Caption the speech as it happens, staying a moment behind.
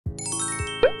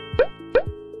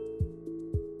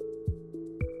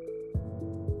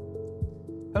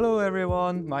Hello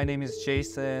everyone, my name is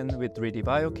Jason with 3D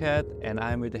BioCAD and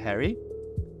I'm with Harry.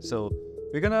 So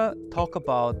we're gonna talk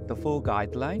about the full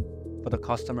guideline for the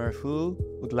customer who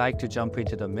would like to jump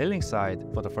into the milling side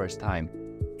for the first time.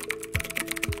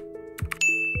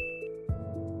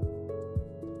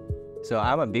 So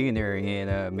I'm a beginner in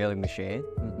a milling machine,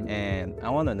 and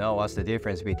I want to know what's the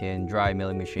difference between dry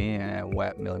milling machine and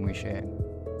wet milling machine.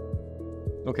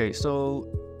 Okay, so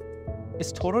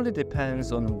it totally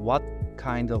depends on what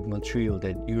kind of material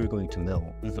that you're going to mill.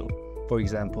 So for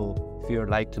example, if you're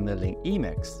like to milling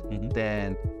Emacs,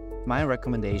 then my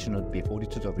recommendation would be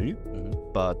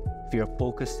 42W. But if you're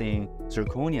focusing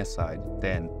zirconia side,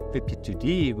 then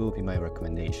 52D will be my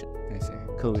recommendation. I see.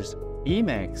 Because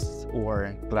Emacs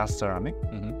or glass ceramic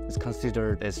is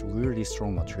considered as really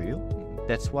strong material.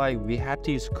 That's why we have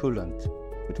to use coolant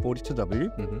with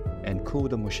 42W and cool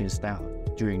the machines down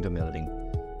during the milling.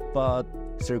 But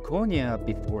zirconia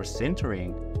before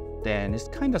sintering, then it's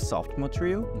kind of soft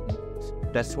material.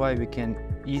 That's why we can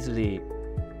easily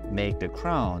make the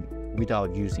crown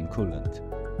without using coolant.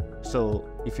 So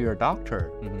if you're a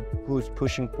doctor who's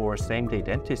pushing for same-day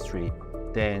dentistry,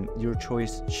 then your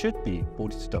choice should be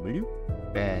 42W.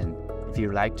 And if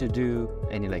you like to do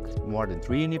any like more than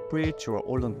 3-unit bridge or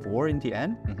all-on-4 in the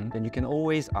end, then you can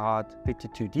always add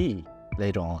 52D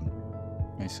later on.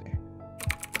 I see.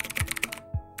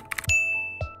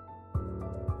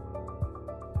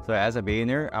 So as a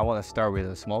beginner, I want to start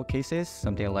with small cases,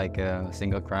 something like a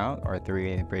single crown or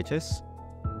 3-unit bridges.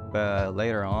 But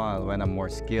later on, when I'm more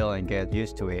skilled and get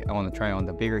used to it, I want to try on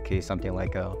the bigger case, something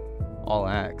like a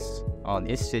all-X. On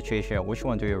each situation, which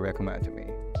one do you recommend to me?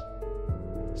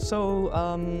 So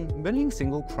milling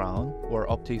single crown or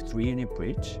up to 3-unit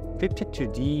bridge,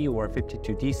 52D or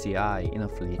 52DCI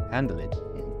enoughly handle it.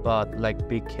 But like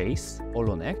big case, all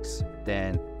on X,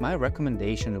 then my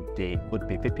recommendation would be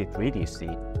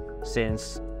 53DC,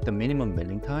 since the minimum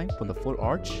milling time for the full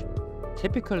arch,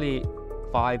 typically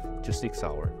 5 to 6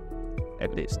 hours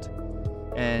at least.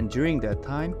 And during that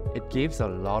time, it gives a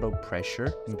lot of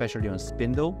pressure, especially on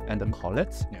spindle and the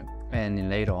collets. And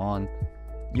later on,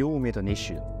 you will meet an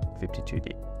issue,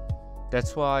 52D.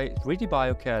 That's why 3D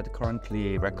BioCAD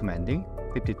currently recommending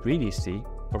 53DC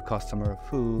for customers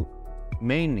who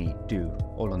mainly do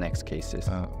all on X cases.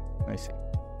 I see.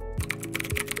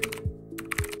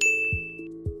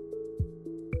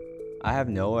 I have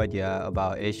no idea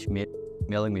about each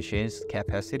milling machine's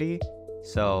capacity,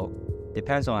 so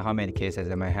depends on how many cases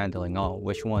am I handling on.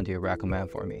 Which one do you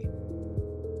recommend for me?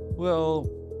 Well,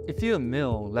 if you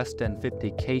mill less than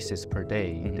 50 cases per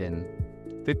day, then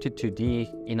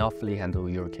 52D enoughly handle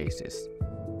your cases.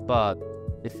 But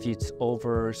if it's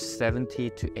over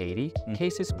 70 to 80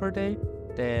 cases per day,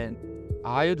 then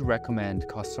I would recommend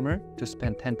customer to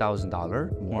spend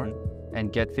 $10,000 more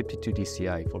and get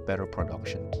 52DCI for better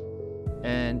production.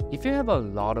 And if you have a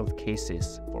lot of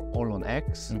cases for all on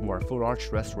X or full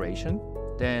arch restoration,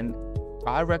 then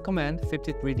I recommend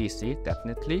 53DC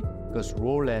definitely, because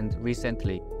Roland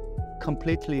recently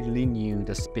completely renewed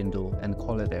the spindle and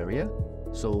collet area,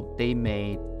 so they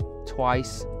made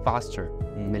twice faster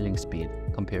milling speed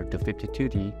compared to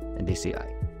 52D and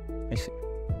DCI. I see.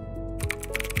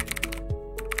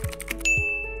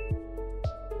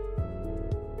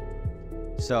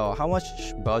 So how much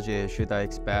budget should I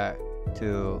expect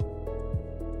to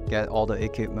get all the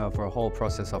equipment for a whole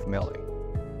process of milling?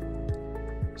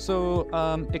 So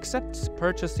except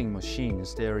purchasing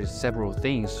machines, there is several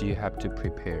things you have to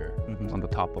prepare on the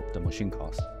top of the machine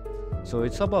cost. So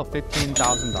it's about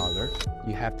 $15,000.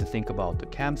 You have to think about the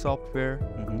CAM software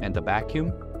and the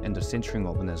vacuum and the sintering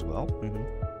oven as well.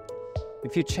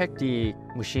 If you check the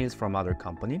machines from other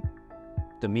company,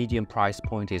 the median price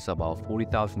point is about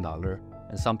 $40,000,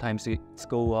 and sometimes it's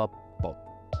go up about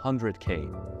 100K.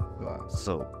 Wow.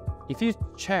 So if you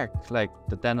check like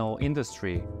the dental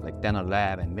industry, like dental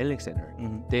lab and milling center,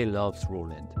 they love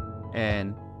Roland,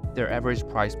 and their average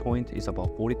price point is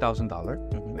about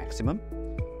 $40,000 maximum,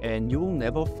 and you will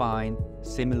never find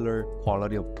similar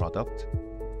quality of product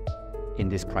in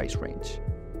this price range.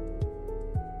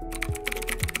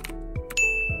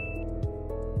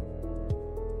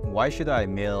 Why should I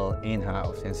mill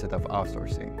in-house instead of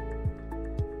outsourcing?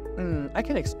 I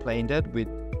can explain that with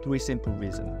 3 simple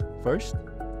reasons. First,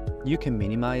 you can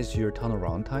minimize your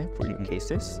turnaround time for your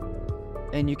cases,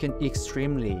 and you can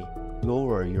extremely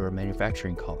lower your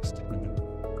manufacturing cost.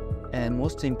 And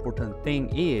most important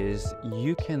thing is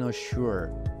you can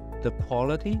assure the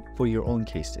quality for your own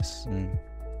cases.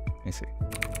 I see.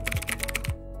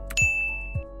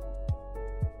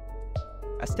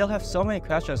 I still have so many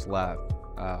questions left.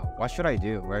 What should I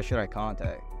do? Where should I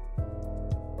contact?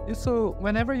 So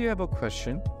whenever you have a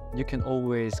question, you can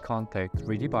always contact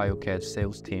 3D BioCAD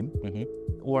sales team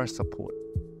or support.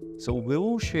 So we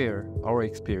will share our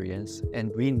experience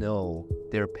and we know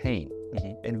their pain.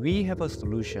 And we have a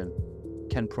solution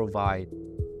can provide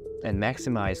and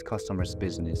maximize customers'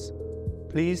 business.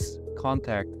 Please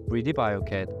contact 3D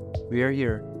BioCAD. We are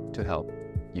here to help.